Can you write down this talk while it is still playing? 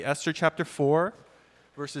Esther chapter 4,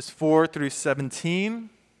 verses 4 through 17.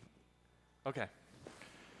 Okay.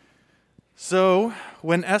 So,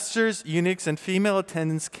 when Esther's eunuchs and female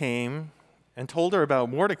attendants came and told her about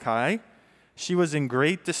Mordecai, she was in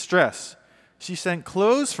great distress. She sent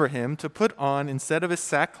clothes for him to put on instead of his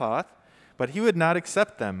sackcloth, but he would not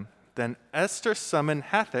accept them. Then Esther summoned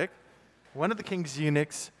Hathach, one of the king's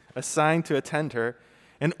eunuchs assigned to attend her,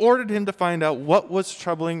 and ordered him to find out what was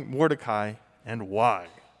troubling Mordecai and why.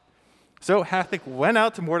 So Hathach went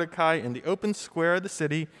out to Mordecai in the open square of the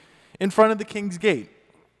city in front of the king's gate.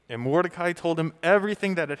 And Mordecai told him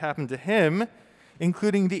everything that had happened to him,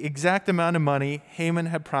 including the exact amount of money Haman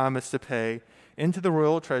had promised to pay into the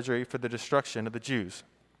royal treasury for the destruction of the Jews.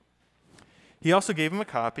 He also gave him a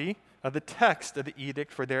copy of the text of the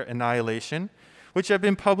edict for their annihilation, which had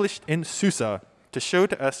been published in Susa, to show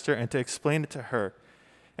to Esther and to explain it to her.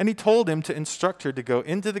 And he told him to instruct her to go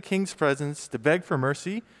into the king's presence to beg for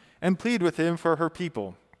mercy and plead with him for her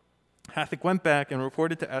people. Hathach went back and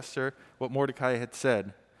reported to Esther what Mordecai had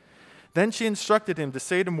said. Then she instructed him to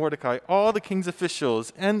say to Mordecai, all the king's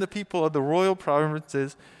officials and the people of the royal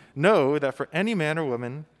provinces know that for any man or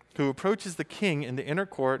woman who approaches the king in the inner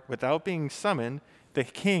court without being summoned, the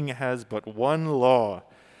king has but one law,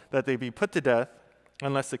 that they be put to death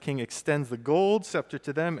unless the king extends the gold scepter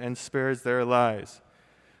to them and spares their lives.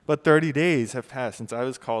 But 30 days have passed since I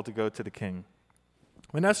was called to go to the king.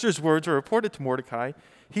 When Esther's words were reported to Mordecai,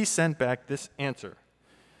 he sent back this answer.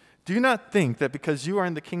 Do not think that because you are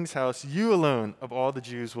in the king's house, you alone of all the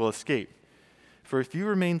Jews will escape. For if you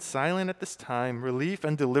remain silent at this time, relief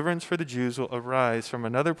and deliverance for the Jews will arise from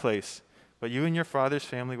another place, but you and your father's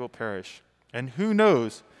family will perish. And who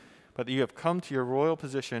knows but that you have come to your royal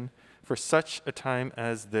position for such a time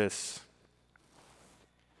as this?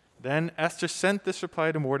 Then Esther sent this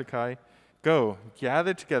reply to Mordecai, Go,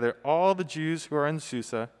 gather together all the Jews who are in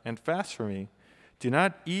Susa and fast for me. Do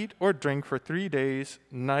not eat or drink for 3 days,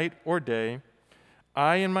 night or day.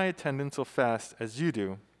 I and my attendants will fast as you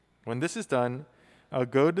do. When this is done, I'll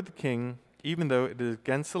go to the king, even though it is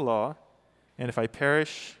against the law, and if I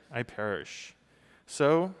perish, I perish.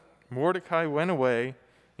 So Mordecai went away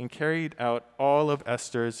and carried out all of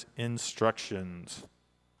Esther's instructions.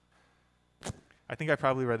 I think I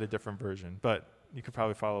probably read a different version, but you could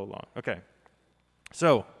probably follow along. Okay.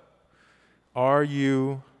 So, are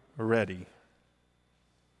you ready?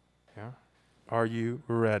 Yeah? Are you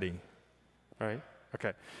ready? Right?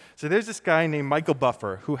 Okay. So there's this guy named Michael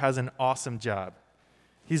Buffer who has an awesome job.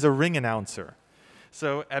 He's a ring announcer.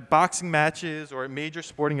 So at boxing matches or at major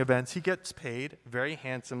sporting events, he gets paid very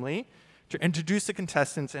handsomely to introduce the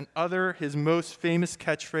contestants and utter his most famous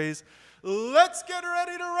catchphrase, "Let's get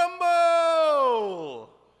ready to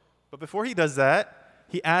rumble!" But before he does that,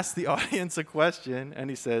 he asks the audience a question, and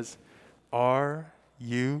he says, "Are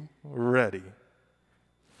you ready?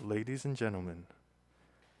 Ladies and gentlemen,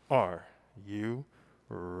 are you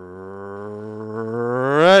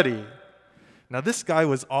ready?" Now, this guy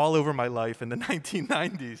was all over my life in the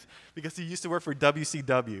 1990s because he used to work for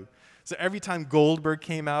WCW. So every time Goldberg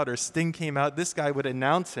came out or Sting came out, this guy would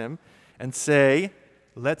announce him and say,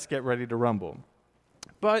 "Let's get ready to rumble."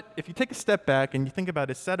 But if you take a step back and you think about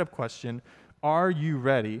his setup question, are you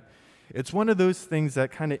ready? It's one of those things that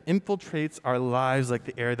kind of infiltrates our lives like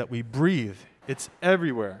the air that we breathe. It's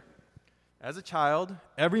everywhere. As a child,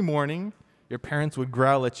 every morning, your parents would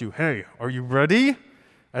growl at you, "Hey, are you ready?"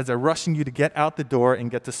 As they're rushing you to get out the door and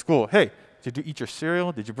get to school. "Hey, did you eat your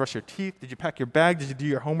cereal? Did you brush your teeth? Did you pack your bag? Did you do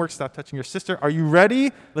your homework? Stop touching your sister. Are you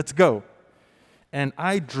ready? Let's go." And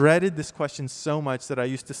I dreaded this question so much that I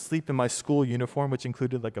used to sleep in my school uniform, which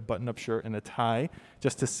included like a button-up shirt and a tie,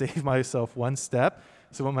 just to save myself one step.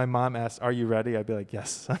 So when my mom asked, "Are you ready?" I'd be like,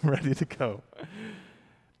 "Yes, I'm ready to go."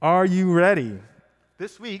 Are you ready?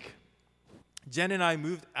 This week, Jen and I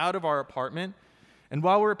moved out of our apartment, and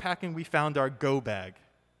while we were packing, we found our go bag.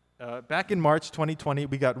 Back in March 2020,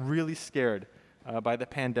 we got really scared by the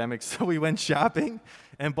pandemic, so we went shopping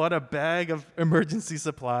and bought a bag of emergency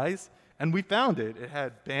supplies, and we found it. It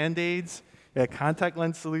had Band-Aids, it had contact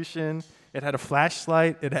lens solution, it had a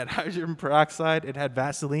flashlight, it had hydrogen peroxide, it had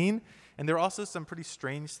Vaseline, and there were also some pretty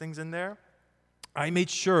strange things in there. I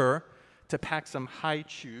made sure to pack some high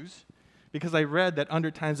chews because I read that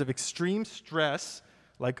under times of extreme stress,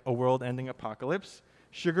 like a world-ending apocalypse,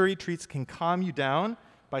 sugary treats can calm you down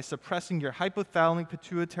by suppressing your hypothalamic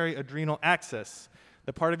pituitary adrenal axis,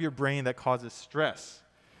 the part of your brain that causes stress.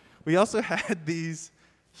 We also had these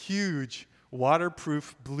huge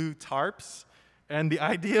waterproof blue tarps, And the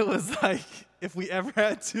idea was like, if we ever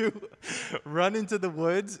had to run into the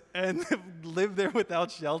woods and live there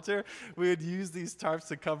without shelter, we would use these tarps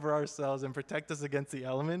to cover ourselves and protect us against the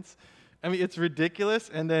elements. I mean, it's ridiculous.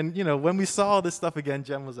 And then, when we saw all this stuff again,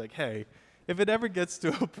 Jen was like, hey, if it ever gets to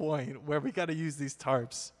a point where we got to use these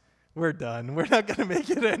tarps, we're done. We're not going to make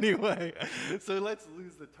it anyway. So let's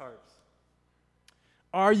lose the tarps.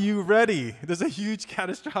 Are you ready? There's a huge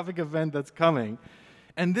catastrophic event that's coming.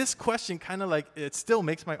 And this question kind of like, it still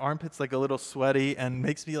makes my armpits like a little sweaty and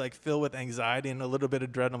makes me like fill with anxiety and a little bit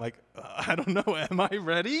of dread. I'm like, I don't know, am I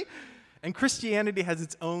ready? And Christianity has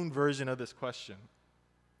its own version of this question.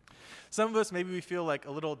 Some of us, maybe we feel like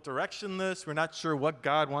a little directionless. We're not sure what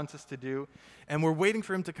God wants us to do. And we're waiting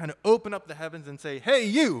for him to kind of open up the heavens and say, hey,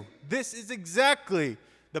 you, this is exactly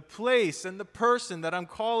the place and the person that I'm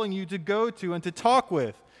calling you to go to and to talk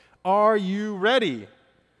with. Are you ready?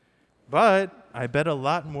 But I bet a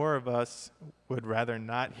lot more of us would rather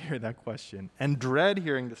not hear that question and dread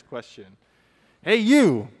hearing this question. Hey,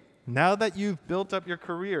 you, now that you've built up your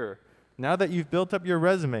career, now that you've built up your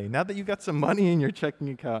resume, now that you've got some money in your checking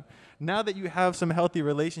account, now that you have some healthy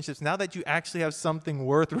relationships, now that you actually have something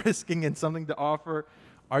worth risking and something to offer,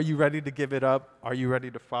 are you ready to give it up? Are you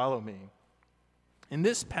ready to follow me? In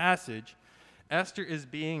this passage, Esther is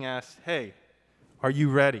being asked, hey, are you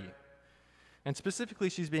ready? And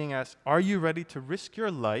specifically, she's being asked, are you ready to risk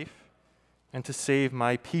your life and to save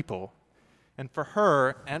my people? And for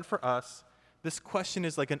her and for us, this question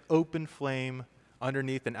is like an open flame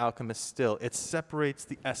underneath an alchemist's still. It separates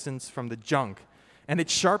the essence from the junk, and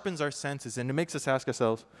it sharpens our senses, and it makes us ask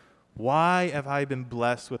ourselves, why have I been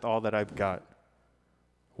blessed with all that I've got?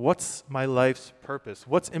 What's my life's purpose?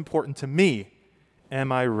 What's important to me?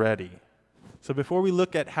 Am I ready? So before we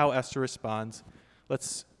look at how Esther responds,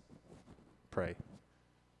 let's pray.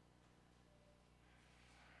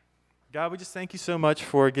 God, we just thank you so much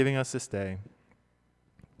for giving us this day.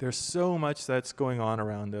 There's so much that's going on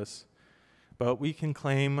around us, but we can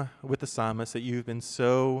claim with the psalmist that you've been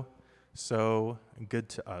so, so good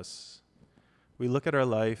to us. We look at our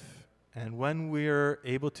life, and when we're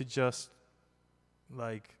able to just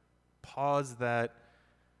pause that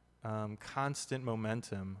constant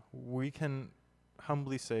momentum, we can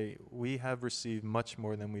humbly say we have received much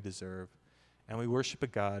more than we deserve. And we worship a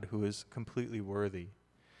God who is completely worthy.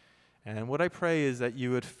 And what I pray is that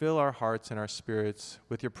you would fill our hearts and our spirits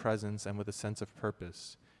with your presence and with a sense of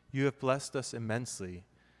purpose. You have blessed us immensely,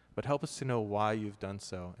 but help us to know why you've done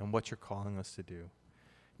so and what you're calling us to do.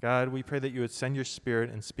 God, we pray that you would send your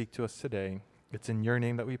Spirit and speak to us today. It's in your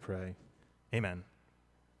name that we pray. Amen.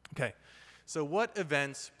 Okay, so what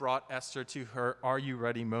events brought Esther to her Are You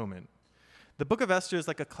Ready moment? The book of Esther is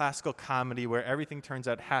like a classical comedy where everything turns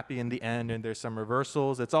out happy in the end and there's some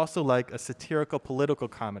reversals. It's also like a satirical political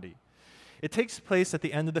comedy. It takes place at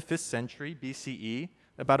the end of the 5th century BCE,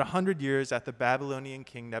 about 100 years after the Babylonian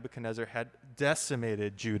king Nebuchadnezzar had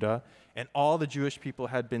decimated Judah and all the Jewish people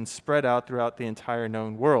had been spread out throughout the entire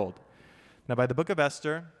known world. Now, by the book of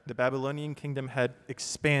Esther, the Babylonian kingdom had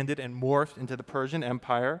expanded and morphed into the Persian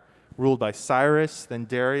Empire, ruled by Cyrus, then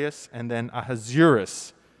Darius, and then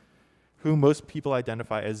Ahasuerus, who most people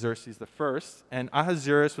identify as Xerxes I. And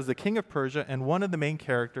Ahasuerus was the king of Persia and one of the main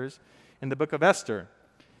characters in the book of Esther.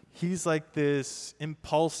 He's like this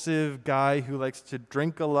impulsive guy who likes to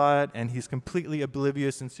drink a lot, and he's completely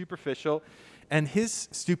oblivious and superficial. And his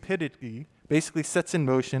stupidity basically sets in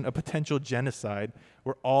motion a potential genocide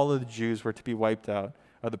where all of the Jews were to be wiped out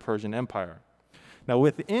of the Persian Empire. Now,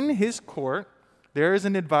 within his court, there is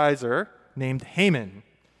an advisor named Haman,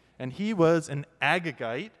 and he was an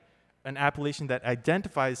Agagite, an appellation that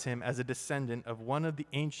identifies him as a descendant of one of the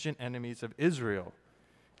ancient enemies of Israel.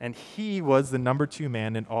 And he was the number 2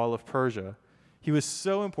 man in all of Persia. He was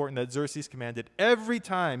so important that Xerxes commanded every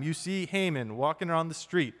time you see Haman walking around the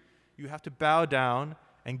street, you have to bow down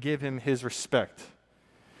and give him his respect.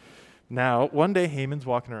 Now, one day Haman's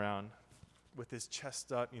walking around with his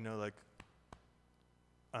chest up, like,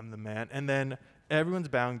 I'm the man. And then everyone's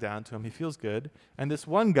bowing down to him. He feels good. And this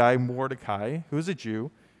one guy, Mordecai, who's a Jew,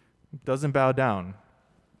 doesn't bow down.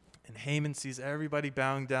 And Haman sees everybody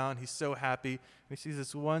bowing down. He's so happy. And he sees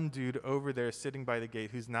this one dude over there sitting by the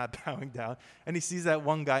gate who's not bowing down. And he sees that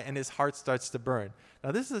one guy, and his heart starts to burn.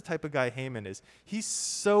 Now, this is the type of guy Haman is. He's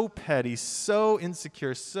so petty, so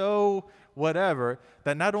insecure, so whatever,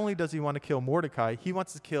 that not only does he want to kill Mordecai, he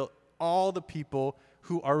wants to kill all the people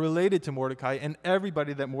who are related to Mordecai and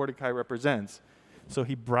everybody that Mordecai represents. So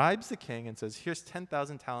he bribes the king and says, here's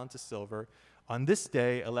 10,000 talents of silver. On this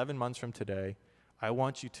day, 11 months from today, I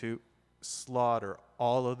want you to slaughter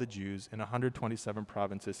all of the Jews in 127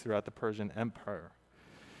 provinces throughout the Persian Empire.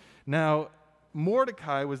 Now,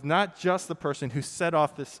 Mordecai was not just the person who set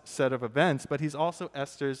off this set of events, but he's also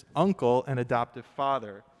Esther's uncle and adoptive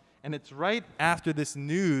father. And it's right after this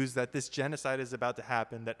news that this genocide is about to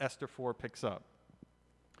happen that Esther 4 picks up.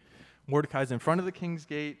 Mordecai's in front of the king's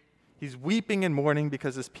gate. He's weeping and mourning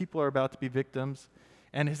because his people are about to be victims.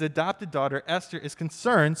 And his adopted daughter, Esther, is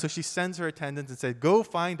concerned, so she sends her attendants and says, go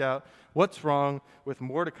find out what's wrong with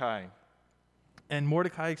Mordecai. And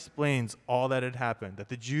Mordecai explains all that had happened, that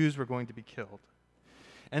the Jews were going to be killed.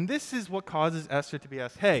 And this is what causes Esther to be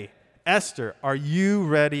asked, hey, Esther, are you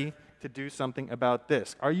ready to do something about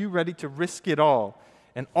this? Are you ready to risk it all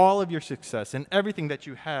and all of your success and everything that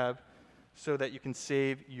you have so that you can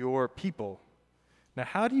save your people? Now,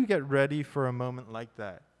 how do you get ready for a moment like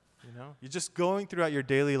that? You know, you're just going throughout your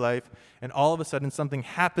daily life, and all of a sudden something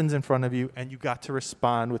happens in front of you, and you got to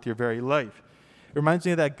respond with your very life. It reminds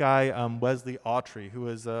me of that guy, Wesley Autry, who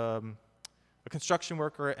was a construction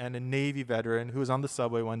worker and a Navy veteran who was on the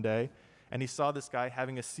subway one day, and he saw this guy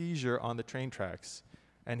having a seizure on the train tracks.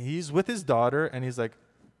 And he's with his daughter, and he's like,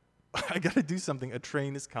 I got to do something. A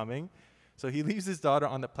train is coming. So he leaves his daughter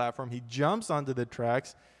on the platform. He jumps onto the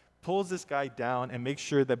tracks, pulls this guy down, and makes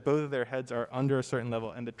sure that both of their heads are under a certain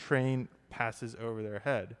level, and the train passes over their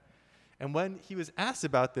head. And when he was asked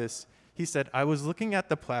about this, he said, I was looking at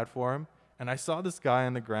the platform, and I saw this guy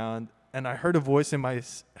on the ground, and I heard a voice in my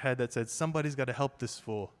head that said, somebody's got to help this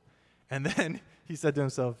fool. And then he said to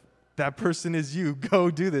himself, that person is you. Go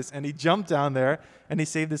do this. And he jumped down there, and he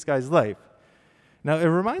saved this guy's life. Now, it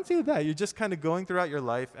reminds me of that. You're just kind of going throughout your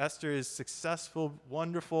life. Esther is successful,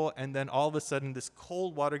 wonderful, and then all of a sudden this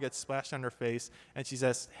cold water gets splashed on her face, and she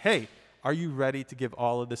says, hey, are you ready to give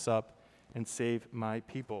all of this up and save my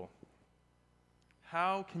people?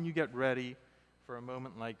 How can you get ready for a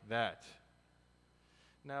moment like that?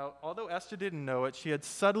 Now, although Esther didn't know it, she had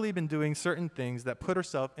subtly been doing certain things that put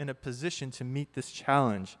herself in a position to meet this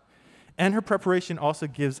challenge. And her preparation also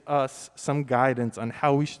gives us some guidance on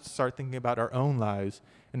how we should start thinking about our own lives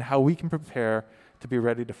and how we can prepare to be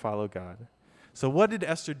ready to follow God. So what did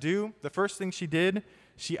Esther do? The first thing she did,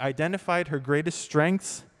 she identified her greatest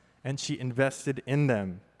strengths and she invested in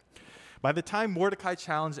them. By the time Mordecai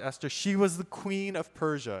challenged Esther, she was the queen of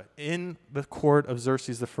Persia in the court of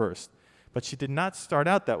Xerxes I. But she did not start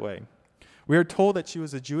out that way. We are told that she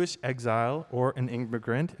was a Jewish exile, or an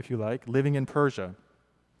immigrant, if you like, living in Persia.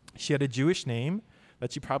 She had a Jewish name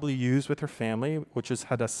that she probably used with her family, which was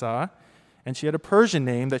Hadassah, and she had a Persian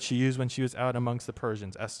name that she used when she was out amongst the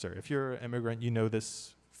Persians, Esther. If you're an immigrant, you know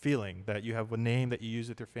this feeling, that you have a name that you use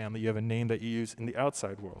with your family, you have a name that you use in the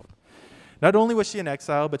outside world. Not only was she an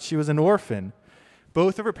exile, but she was an orphan.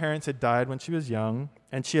 Both of her parents had died when she was young,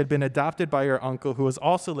 and she had been adopted by her uncle, who was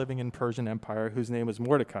also living in Persian Empire, whose name was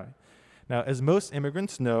Mordecai. Now, as most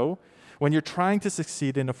immigrants know, when you're trying to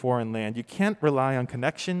succeed in a foreign land, you can't rely on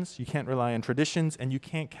connections, you can't rely on traditions, and you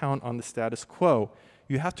can't count on the status quo.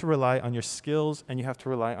 You have to rely on your skills, and you have to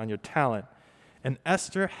rely on your talent. And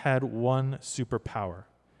Esther had one superpower.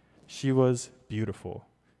 She was beautiful.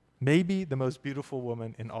 Maybe the most beautiful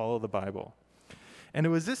woman in all of the Bible. And it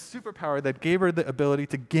was this superpower that gave her the ability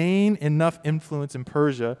to gain enough influence in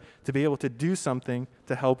Persia to be able to do something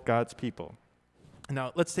to help God's people.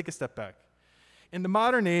 Now, let's take a step back. In the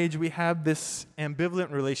modern age, we have this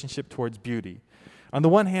ambivalent relationship towards beauty. On the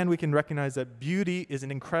one hand, we can recognize that beauty is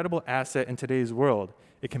an incredible asset in today's world.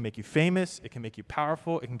 It can make you famous, it can make you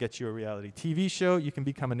powerful, it can get you a reality TV show, you can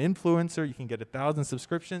become an influencer, you can get 1,000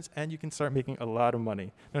 subscriptions, and you can start making a lot of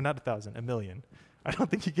money. No, not 1,000, 1,000,000. I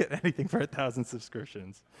don't think you get anything for 1,000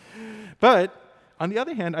 subscriptions. But on the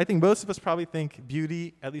other hand, I think most of us probably think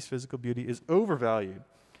beauty, at least physical beauty, is overvalued.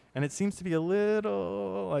 And it seems to be a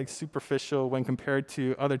little superficial when compared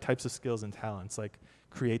to other types of skills and talents like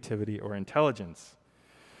creativity or intelligence.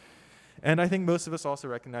 And I think most of us also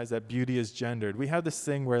recognize that beauty is gendered. We have this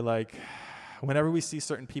thing where whenever we see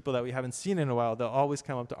certain people that we haven't seen in a while, they'll always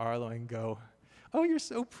come up to Arlo and go, oh, you're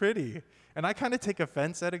so pretty. And I kind of take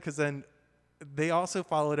offense at it because then they also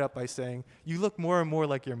follow it up by saying, you look more and more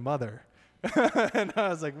like your mother. And I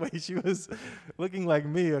was like, wait, she was looking like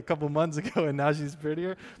me a couple months ago and now she's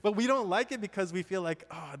prettier. But we don't like it because we feel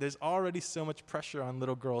like, there's already so much pressure on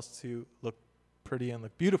little girls to look pretty and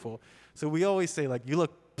look beautiful. So we always say you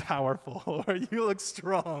look powerful or you look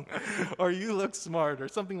strong or you look smart or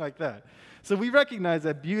something like that. So we recognize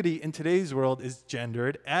that beauty in today's world is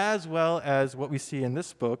gendered, as well as what we see in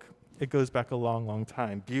this book. It goes back a long, long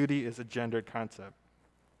time. Beauty is a gendered concept.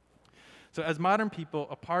 So as modern people,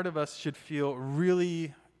 a part of us should feel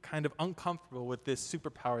really kind of uncomfortable with this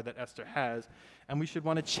superpower that Esther has, and we should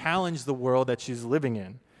want to challenge the world that she's living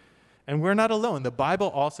in. And we're not alone. The Bible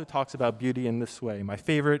also talks about beauty in this way. My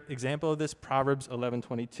favorite example of this, Proverbs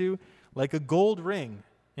 11:22, like a gold ring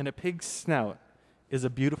in a pig's snout is a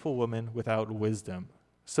beautiful woman without wisdom.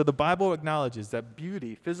 So the Bible acknowledges that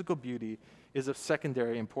beauty, physical beauty, is of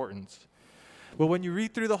secondary importance. But when you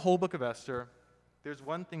read through the whole book of Esther, there's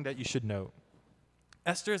one thing that you should note.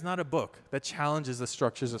 Esther is not a book that challenges the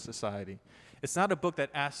structures of society. It's not a book that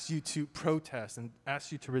asks you to protest and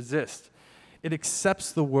asks you to resist. It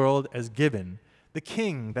accepts the world as given. The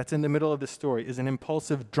king that's in the middle of the story is an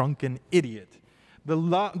impulsive, drunken idiot. The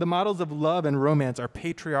models of love and romance are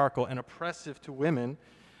patriarchal and oppressive to women,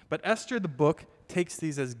 but Esther, the book, takes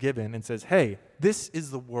these as given and says, hey, this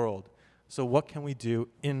is the world, so what can we do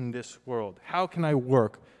in this world? How can I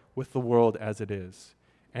work with the world as it is?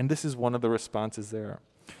 And this is one of the responses there.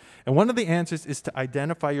 And one of the answers is to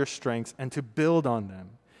identify your strengths and to build on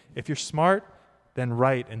them. If you're smart, then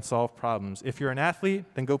write and solve problems. If you're an athlete,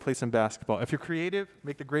 then go play some basketball. If you're creative,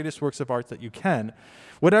 make the greatest works of art that you can.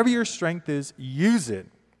 Whatever your strength is, use it.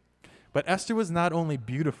 But Esther was not only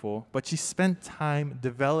beautiful, but she spent time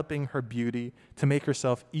developing her beauty to make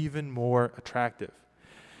herself even more attractive.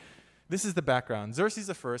 This is the background. Xerxes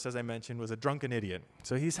I, as I mentioned, was a drunken idiot.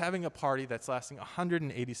 So he's having a party that's lasting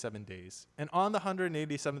 187 days. And on the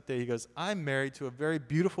 187th day, he goes, I'm married to a very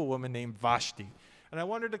beautiful woman named Vashti. And I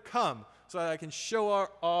want her to come so that I can show her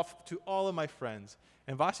off to all of my friends.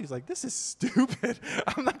 And Vashti's like, this is stupid.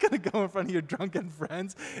 I'm not going to go in front of your drunken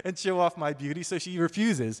friends and show off my beauty. So she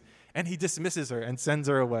refuses, and he dismisses her and sends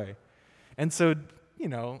her away. And so,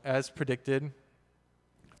 as predicted,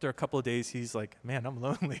 after a couple of days, he's like, man, I'm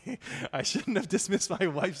lonely. I shouldn't have dismissed my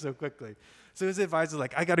wife so quickly. So his advisor's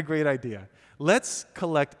like, I got a great idea. Let's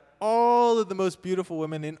collect all of the most beautiful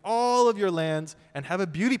women in all of your lands and have a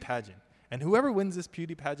beauty pageant. And whoever wins this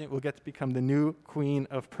beauty pageant will get to become the new queen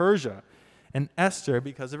of Persia. And Esther,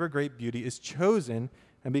 because of her great beauty, is chosen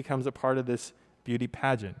and becomes a part of this beauty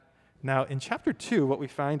pageant. Now, in chapter 2, what we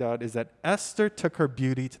find out is that Esther took her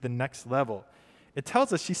beauty to the next level. It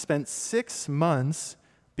tells us she spent 6 months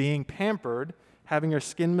being pampered, having her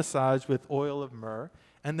skin massaged with oil of myrrh,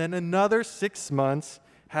 and then another 6 months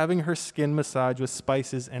having her skin massaged with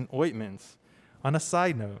spices and ointments. On a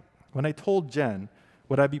side note, when I told Jen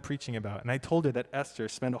what I'd be preaching about, and I told her that Esther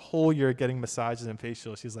spent a whole year getting massages and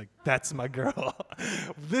facials, she's like, that's my girl.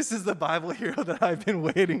 This is the Bible hero that I've been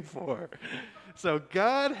waiting for. So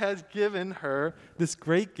God has given her this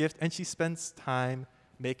great gift, and she spends time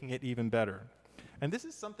making it even better. And this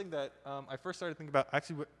is something that I first started thinking about,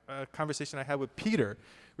 actually, a conversation I had with Peter.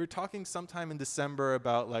 We were talking sometime in December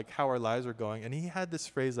about how our lives are going, and he had this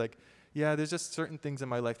phrase yeah, there's just certain things in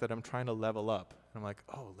my life that I'm trying to level up. And I'm like,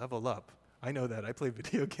 oh, level up. I know that. I play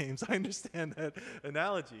video games. I understand that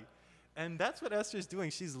analogy. And that's what Esther's doing.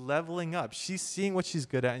 She's leveling up. She's seeing what she's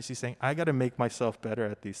good at, and she's saying, I got to make myself better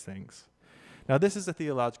at these things. Now, this is a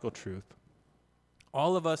theological truth.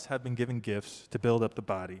 All of us have been given gifts to build up the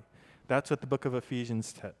body. That's what the book of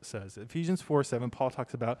Ephesians says. Ephesians 4:7, Paul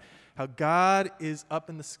talks about how God is up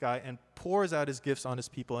in the sky and pours out his gifts on his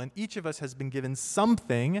people, and each of us has been given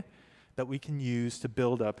something that we can use to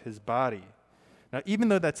build up his body. Now, even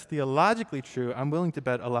though that's theologically true, I'm willing to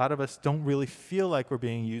bet a lot of us don't really feel like we're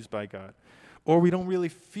being used by God, or we don't really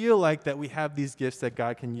feel like that we have these gifts that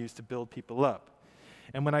God can use to build people up.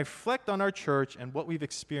 And when I reflect on our church and what we've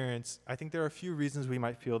experienced, I think there are a few reasons we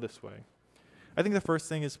might feel this way. I think the first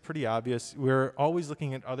thing is pretty obvious. We're always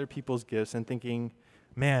looking at other people's gifts and thinking,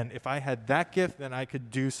 man, if I had that gift, then I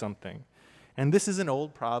could do something. And this is an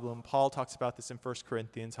old problem. Paul talks about this in 1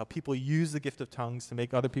 Corinthians, how people use the gift of tongues to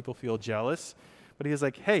make other people feel jealous. But he is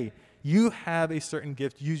like, hey, you have a certain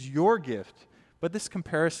gift, use your gift. But this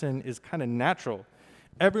comparison is kind of natural.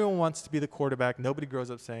 Everyone wants to be the quarterback. Nobody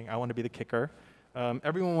grows up saying, I want to be the kicker.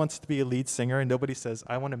 Everyone wants to be a lead singer, and nobody says,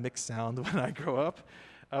 I want to mix sound when I grow up.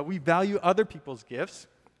 We value other people's gifts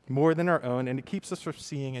more than our own, and it keeps us from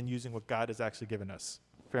seeing and using what God has actually given us.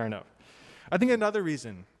 Fair enough. I think another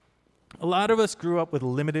reason, a lot of us grew up with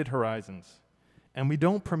limited horizons, and we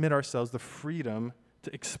don't permit ourselves the freedom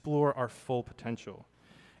to explore our full potential.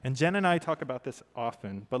 And Jen and I talk about this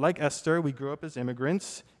often, but like Esther, we grew up as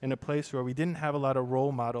immigrants in a place where we didn't have a lot of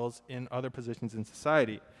role models in other positions in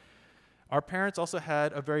society. Our parents also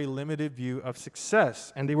had a very limited view of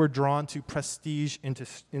success, and they were drawn to prestige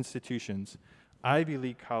institutions, Ivy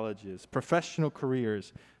League colleges, professional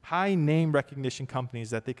careers, high name recognition companies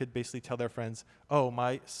that they could basically tell their friends, oh,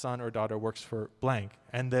 my son or daughter works for blank,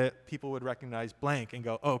 and the people would recognize blank and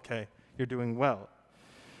go, okay, you're doing well.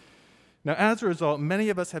 Now, as a result, many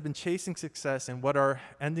of us have been chasing success in what are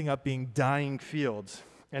ending up being dying fields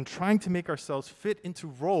and trying to make ourselves fit into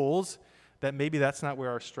roles that maybe that's not where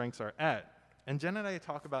our strengths are at. And Jen and I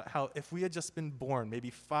talk about how if we had just been born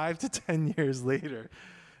maybe 5 to 10 years later,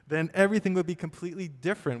 then everything would be completely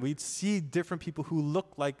different. We'd see different people who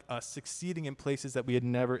look like us succeeding in places that we had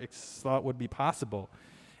never thought would be possible.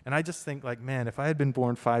 And I just think, like, man, if I had been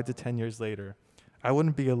born 5 to 10 years later, I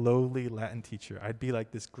wouldn't be a lowly Latin teacher. I'd be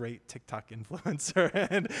like this great TikTok influencer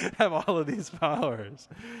and have all of these followers.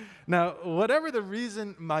 Now, whatever the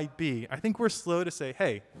reason might be, I think we're slow to say,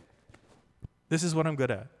 hey, this is what I'm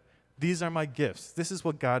good at. These are my gifts. This is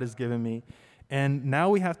what God has given me. And now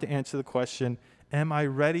we have to answer the question, am I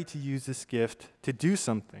ready to use this gift to do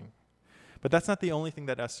something? But that's not the only thing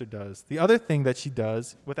that Esther does. The other thing that she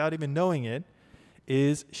does, without even knowing it,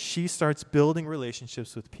 is she starts building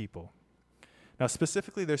relationships with people. Now,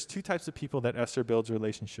 specifically, there's 2 types of people that Esther builds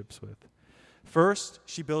relationships with. First,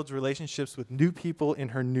 she builds relationships with new people in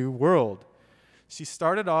her new world. She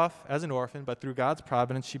started off as an orphan, but through God's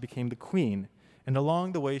providence, she became the queen. And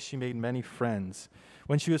along the way, she made many friends.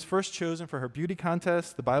 When she was first chosen for her beauty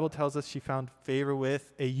contest, the Bible tells us she found favor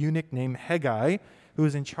with a eunuch named Hegai, who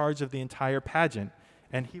was in charge of the entire pageant.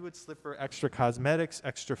 And he would slip her extra cosmetics,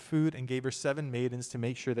 extra food, and gave her 7 maidens to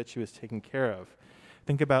make sure that she was taken care of.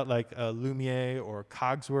 Think about like Lumiere or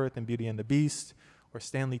Cogsworth in Beauty and the Beast, or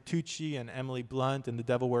Stanley Tucci and Emily Blunt in The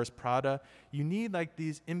Devil Wears Prada. You need like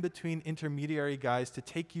these in-between intermediary guys to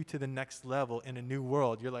take you to the next level in a new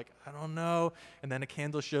world. You're like, I don't know. And then a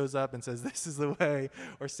candle shows up and says, this is the way.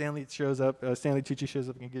 Or Stanley Tucci shows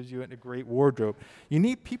up and gives you a great wardrobe. You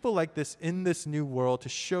need people like this in this new world to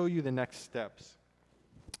show you the next steps.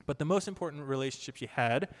 But the most important relationship she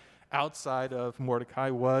had outside of Mordecai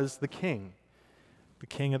was the king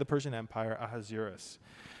of the Persian Empire, Ahasuerus.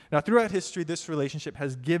 Now, throughout history, this relationship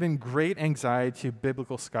has given great anxiety to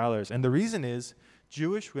biblical scholars. And the reason is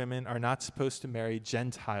Jewish women are not supposed to marry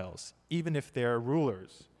Gentiles, even if they're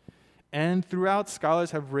rulers. And throughout,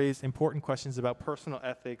 scholars have raised important questions about personal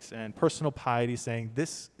ethics and personal piety, saying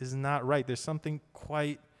this is not right. There's something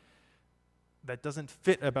quite that doesn't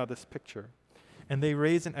fit about this picture. And they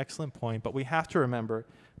raise an excellent point, but we have to remember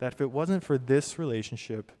that if it wasn't for this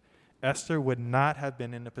relationship, Esther would not have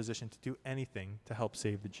been in a position to do anything to help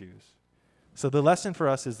save the Jews. So the lesson for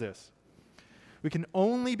us is this. We can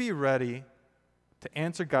only be ready to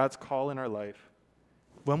answer God's call in our life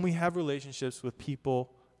when we have relationships with people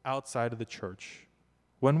outside of the church,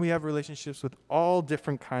 when we have relationships with all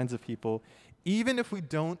different kinds of people, even if we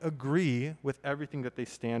don't agree with everything that they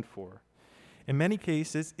stand for. In many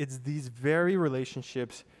cases, it's these very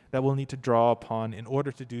relationships that we'll need to draw upon in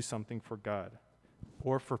order to do something for God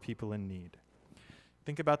or for people in need.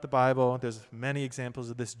 Think about the Bible. There's many examples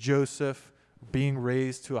of this. Joseph being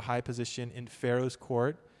raised to a high position in Pharaoh's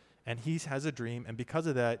court, and he has a dream, and because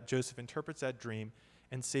of that, Joseph interprets that dream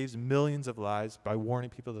and saves millions of lives by warning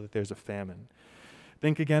people that there's a famine.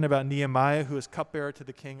 Think again about Nehemiah, who is cupbearer to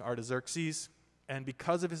the king Artaxerxes, and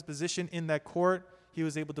because of his position in that court, he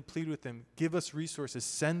was able to plead with him, give us resources,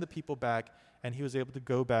 send the people back, and he was able to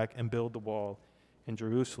go back and build the wall in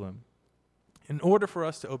Jerusalem. In order for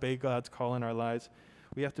us to obey God's call in our lives,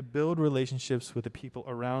 we have to build relationships with the people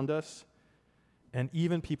around us and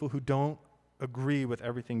even people who don't agree with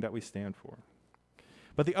everything that we stand for.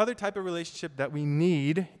 But the other type of relationship that we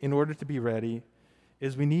need in order to be ready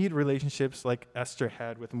is we need relationships like Esther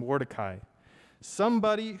had with Mordecai.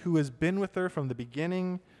 Somebody who has been with her from the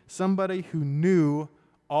beginning, somebody who knew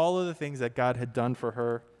all of the things that God had done for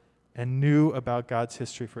her and knew about God's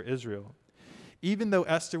history for Israel. Even though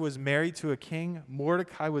Esther was married to a king,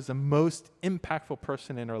 Mordecai was the most impactful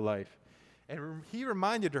person in her life. And he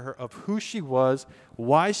reminded her of who she was,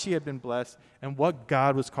 why she had been blessed, and what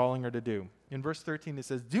God was calling her to do. In verse 13, it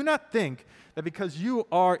says, "Do not think that because you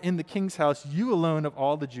are in the king's house, you alone of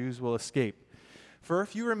all the Jews will escape. For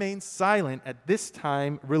if you remain silent at this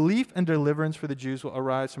time, relief and deliverance for the Jews will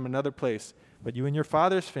arise from another place, but you and your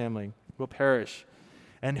father's family will perish.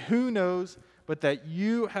 And who knows but that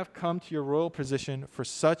you have come to your royal position for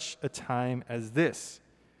such a time as this."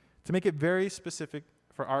 To make it very specific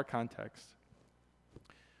for our context.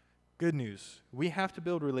 Good news. We have to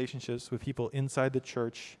build relationships with people inside the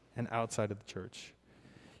church and outside of the church.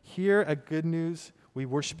 Here at Good News, we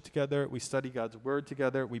worship together, we study God's word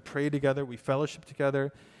together, we pray together, we fellowship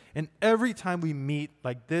together. And every time we meet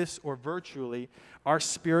like this or virtually, our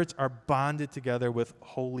spirits are bonded together with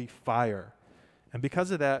holy fire. And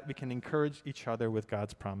because of that, we can encourage each other with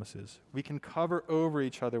God's promises. We can cover over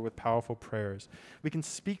each other with powerful prayers. We can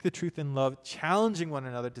speak the truth in love, challenging one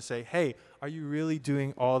another to say, hey, are you really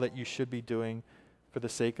doing all that you should be doing for the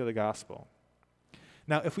sake of the gospel?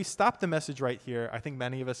 Now, if we stop the message right here, I think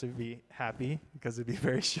many of us would be happy because it'd be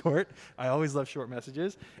very short. I always love short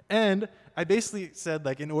messages. And I basically said,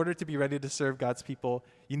 like, in order to be ready to serve God's people,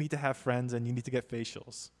 you need to have friends and you need to get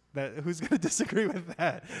facials. Who's going to disagree with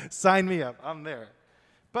that? Sign me up. I'm there.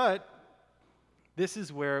 But this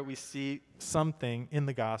is where we see something in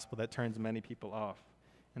the gospel that turns many people off.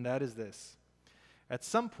 And that is this. At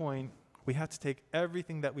some point, we have to take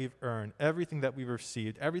everything that we've earned, everything that we've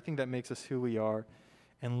received, everything that makes us who we are,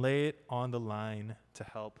 and lay it on the line to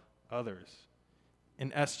help others.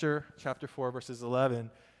 In Esther chapter 4, verses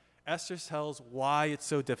 11, Esther tells why it's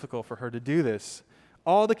so difficult for her to do this.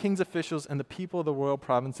 All the king's officials and the people of the royal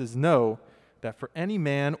provinces know that for any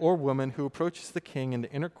man or woman who approaches the king in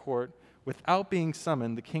the inner court without being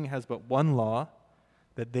summoned, the king has but one law,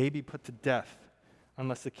 that they be put to death,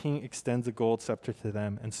 unless the king extends a gold scepter to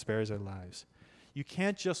them and spares their lives. You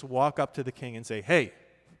can't just walk up to the king and say, hey,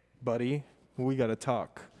 buddy, we got to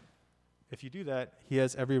talk. If you do that, he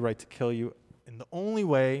has every right to kill you. And the only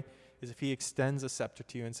way is if he extends a scepter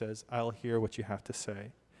to you and says, I'll hear what you have to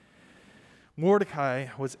say. Mordecai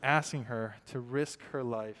was asking her to risk her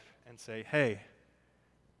life and say, hey,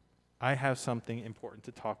 I have something important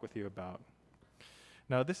to talk with you about.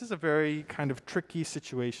 Now, this is a very kind of tricky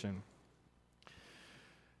situation.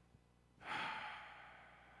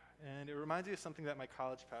 And it reminds me of something that my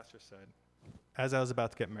college pastor said as I was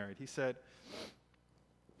about to get married. He said,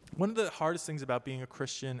 one of the hardest things about being a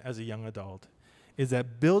Christian as a young adult is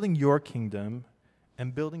that building your kingdom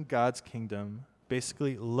and building God's kingdom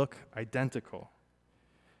basically look identical.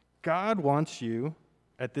 God wants you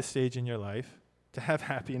at this stage in your life to have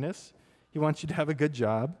happiness. He wants you to have a good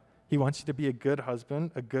job. He wants you to be a good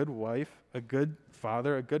husband, a good wife, a good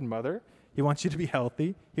father, a good mother. He wants you to be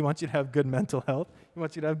healthy. He wants you to have good mental health. He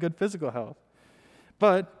wants you to have good physical health.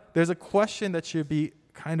 But there's a question that should be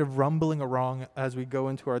kind of rumbling around as we go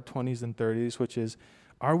into our 20s and 30s, which is,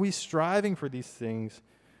 are we striving for these things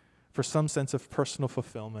for some sense of personal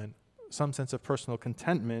fulfillment, some sense of personal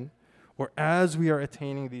contentment, or as we are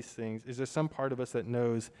attaining these things, is there some part of us that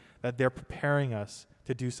knows that they're preparing us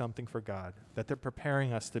to do something for God, that they're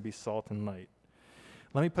preparing us to be salt and light?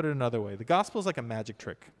 Let me put it another way. The gospel is like a magic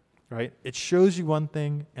trick, right? It shows you one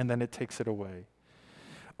thing, and then it takes it away.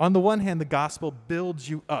 On the one hand, the gospel builds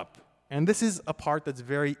you up. And this is a part that's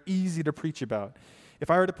very easy to preach about.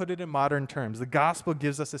 If I were to put it in modern terms, the gospel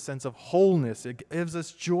gives us a sense of wholeness. It gives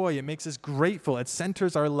us joy. It makes us grateful. It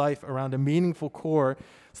centers our life around a meaningful core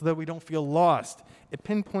so that we don't feel lost. It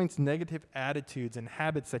pinpoints negative attitudes and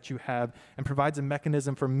habits that you have and provides a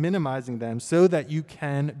mechanism for minimizing them so that you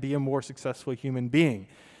can be a more successful human being.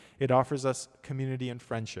 It offers us community and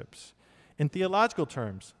friendships. In theological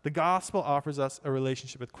terms, the gospel offers us a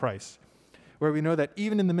relationship with Christ, where we know that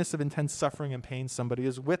even in the midst of intense suffering and pain, somebody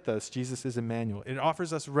is with us. Jesus is Emmanuel. It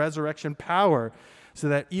offers us resurrection power so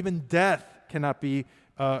that even death cannot be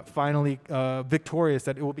finally victorious,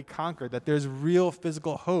 that it will be conquered, that there's real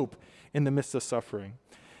physical hope in the midst of suffering.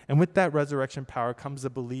 And with that resurrection power comes the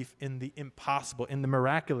belief in the impossible, in the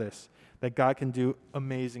miraculous, that God can do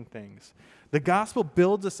amazing things. The gospel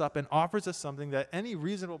builds us up and offers us something that any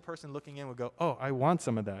reasonable person looking in would go, oh, I want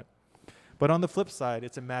some of that. But on the flip side,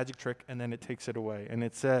 it's a magic trick, and then it takes it away. And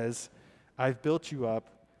it says, I've built you up,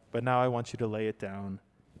 but now I want you to lay it down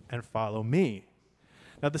and follow me.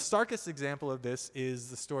 Now, the starkest example of this is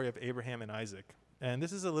the story of Abraham and Isaac. And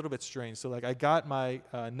this is a little bit strange. So, I got my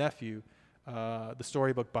nephew the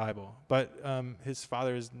Storybook Bible, but his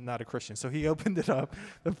father is not a Christian. So he opened it up.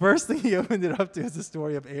 The first thing he opened it up to is the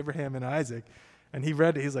story of Abraham and Isaac. And he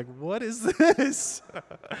read it. He's like, what is this?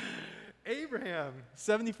 Abraham,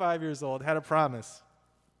 75 years old, had a promise.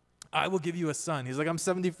 I will give you a son. He's like, I'm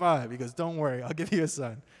 75. He goes, don't worry, I'll give you a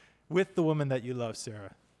son with the woman that you love,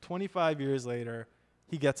 Sarah. 25 years later,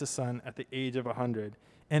 he gets a son at the age of 100.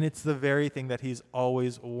 And it's the very thing that he's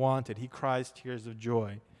always wanted. He cries tears of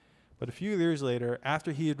joy. But a few years later,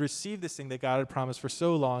 after he had received this thing that God had promised for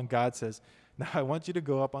so long, God says, now I want you to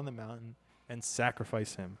go up on the mountain and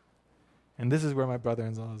sacrifice him. And this is where my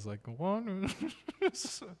brother-in-law is like, what?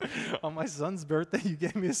 On my son's birthday, you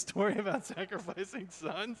gave me a story about sacrificing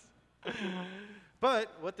sons?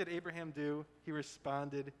 But what did Abraham do? He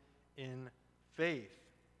responded in faith.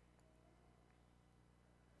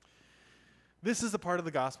 This is the part of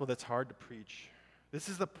the gospel that's hard to preach. This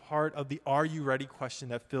is the part of the are you ready question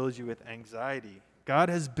that fills you with anxiety. God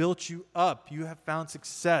has built you up. You have found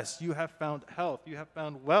success. You have found health. You have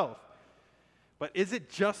found wealth. But is it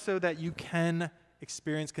just so that you can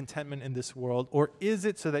experience contentment in this world, or is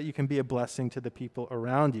it so that you can be a blessing to the people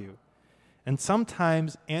around you? And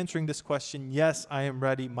sometimes answering this question, yes, I am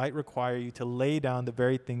ready, might require you to lay down the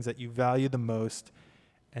very things that you value the most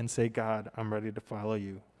and say, God, I'm ready to follow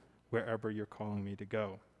you wherever you're calling me to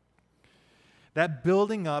go. That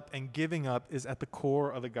building up and giving up is at the core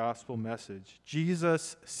of the gospel message.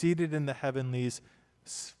 Jesus, seated in the heavenlies,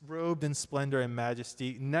 robed in splendor and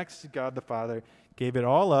majesty, next to God the Father, gave it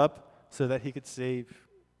all up so that he could save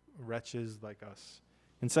wretches like us.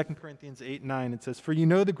 In 2 Corinthians 8:9, it says, "For you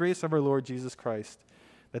know the grace of our Lord Jesus Christ,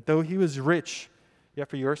 that though he was rich, yet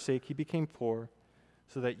for your sake he became poor,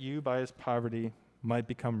 so that you by his poverty might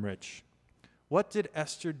become rich." What did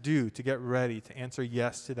Esther do to get ready to answer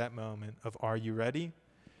yes to that moment of, are you ready?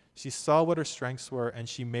 She saw what her strengths were, and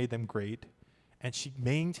she made them great. And she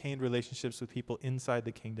maintained relationships with people inside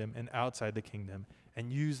the kingdom and outside the kingdom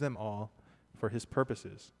and used them all for his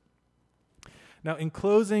purposes. Now, in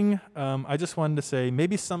closing, I just wanted to say,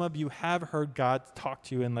 maybe some of you have heard God talk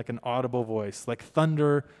to you in like an audible voice, like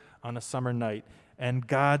thunder on a summer night. And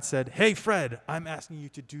God said, "Hey, Fred, I'm asking you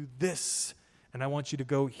to do this, and I want you to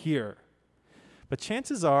go here." But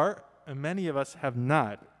chances are, many of us have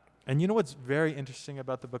not. And you know what's very interesting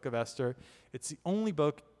about the book of Esther? It's the only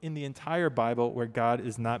book in the entire Bible where God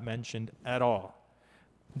is not mentioned at all.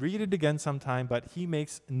 Read it again sometime, but he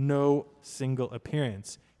makes no single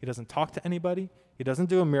appearance. He doesn't talk to anybody. He doesn't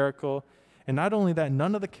do a miracle. And not only that,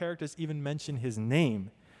 none of the characters even mention his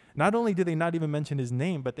name. Not only do they not even mention his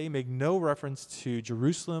name, but they make no reference to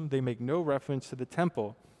Jerusalem. They make no reference to the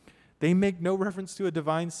temple. They make no reference to a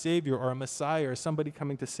divine savior or a Messiah or somebody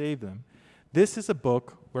coming to save them. This is a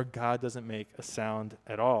book where God doesn't make a sound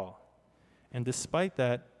at all. And despite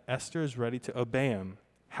that, Esther is ready to obey him.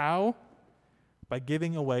 How? By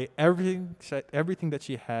giving away everything that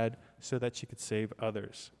she had so that she could save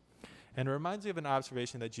others. And it reminds me of an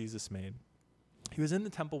observation that Jesus made. He was in the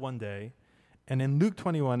temple one day, and in Luke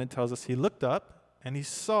 21, it tells us he looked up and he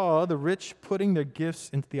saw the rich putting their gifts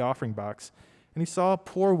into the offering box. And he saw a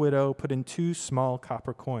poor widow put in 2 small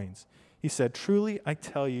copper coins. He said, "Truly, I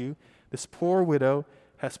tell you, this poor widow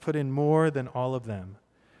has put in more than all of them.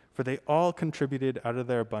 For they all contributed out of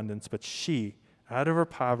their abundance, but she, out of her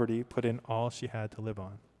poverty, put in all she had to live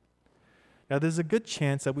on." Now, there's a good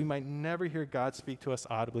chance that we might never hear God speak to us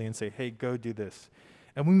audibly and say, "Hey, go do this."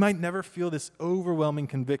 And we might never feel this overwhelming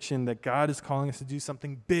conviction that God is calling us to do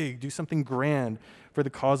something big, do something grand for the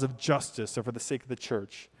cause of justice or for the sake of the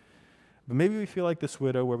church. But maybe we feel like this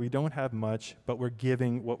widow where we don't have much, but we're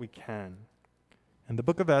giving what we can. And the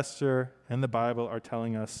book of Esther and the Bible are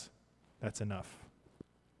telling us that's enough.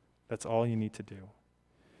 That's all you need to do.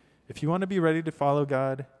 If you want to be ready to follow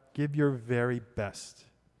God, give your very best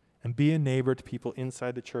and be a neighbor to people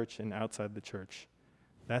inside the church and outside the church.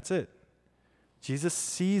 That's it. Jesus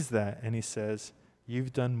sees that and he says,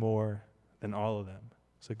 "You've done more than all of them."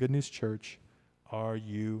 So Good News Church, are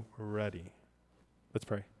you ready? Let's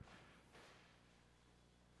pray.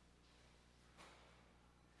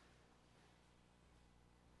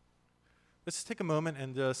 Let's just take a moment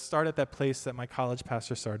and just start at that place that my college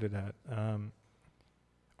pastor started at.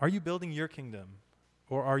 Are you building your kingdom,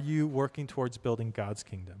 or are you working towards building God's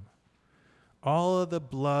kingdom? All of the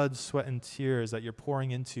blood, sweat, and tears that you're pouring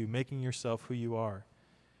into making yourself who you are,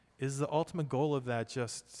 is the ultimate goal of that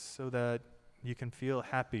just so that you can feel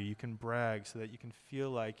happy, you can brag, so that you can feel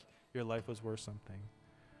like your life was worth something?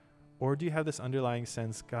 Or do you have this underlying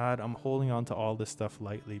sense, God, I'm holding on to all this stuff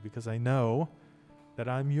lightly because I know that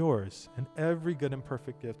I'm yours, and every good and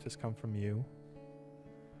perfect gift has come from you.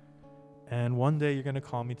 And one day you're going to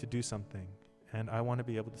call me to do something, and I want to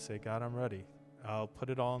be able to say, God, I'm ready. I'll put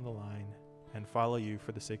it all on the line and follow you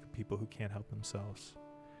for the sake of people who can't help themselves.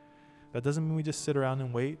 That doesn't mean we just sit around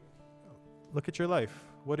and wait. Look at your life.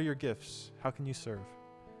 What are your gifts? How can you serve?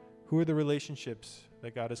 Who are the relationships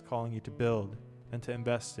that God is calling you to build and to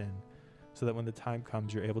invest in so that when the time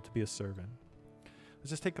comes, you're able to be a servant? Let's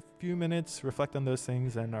just take a few minutes, reflect on those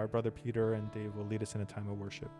things, and our brother Peter and Dave will lead us in a time of worship.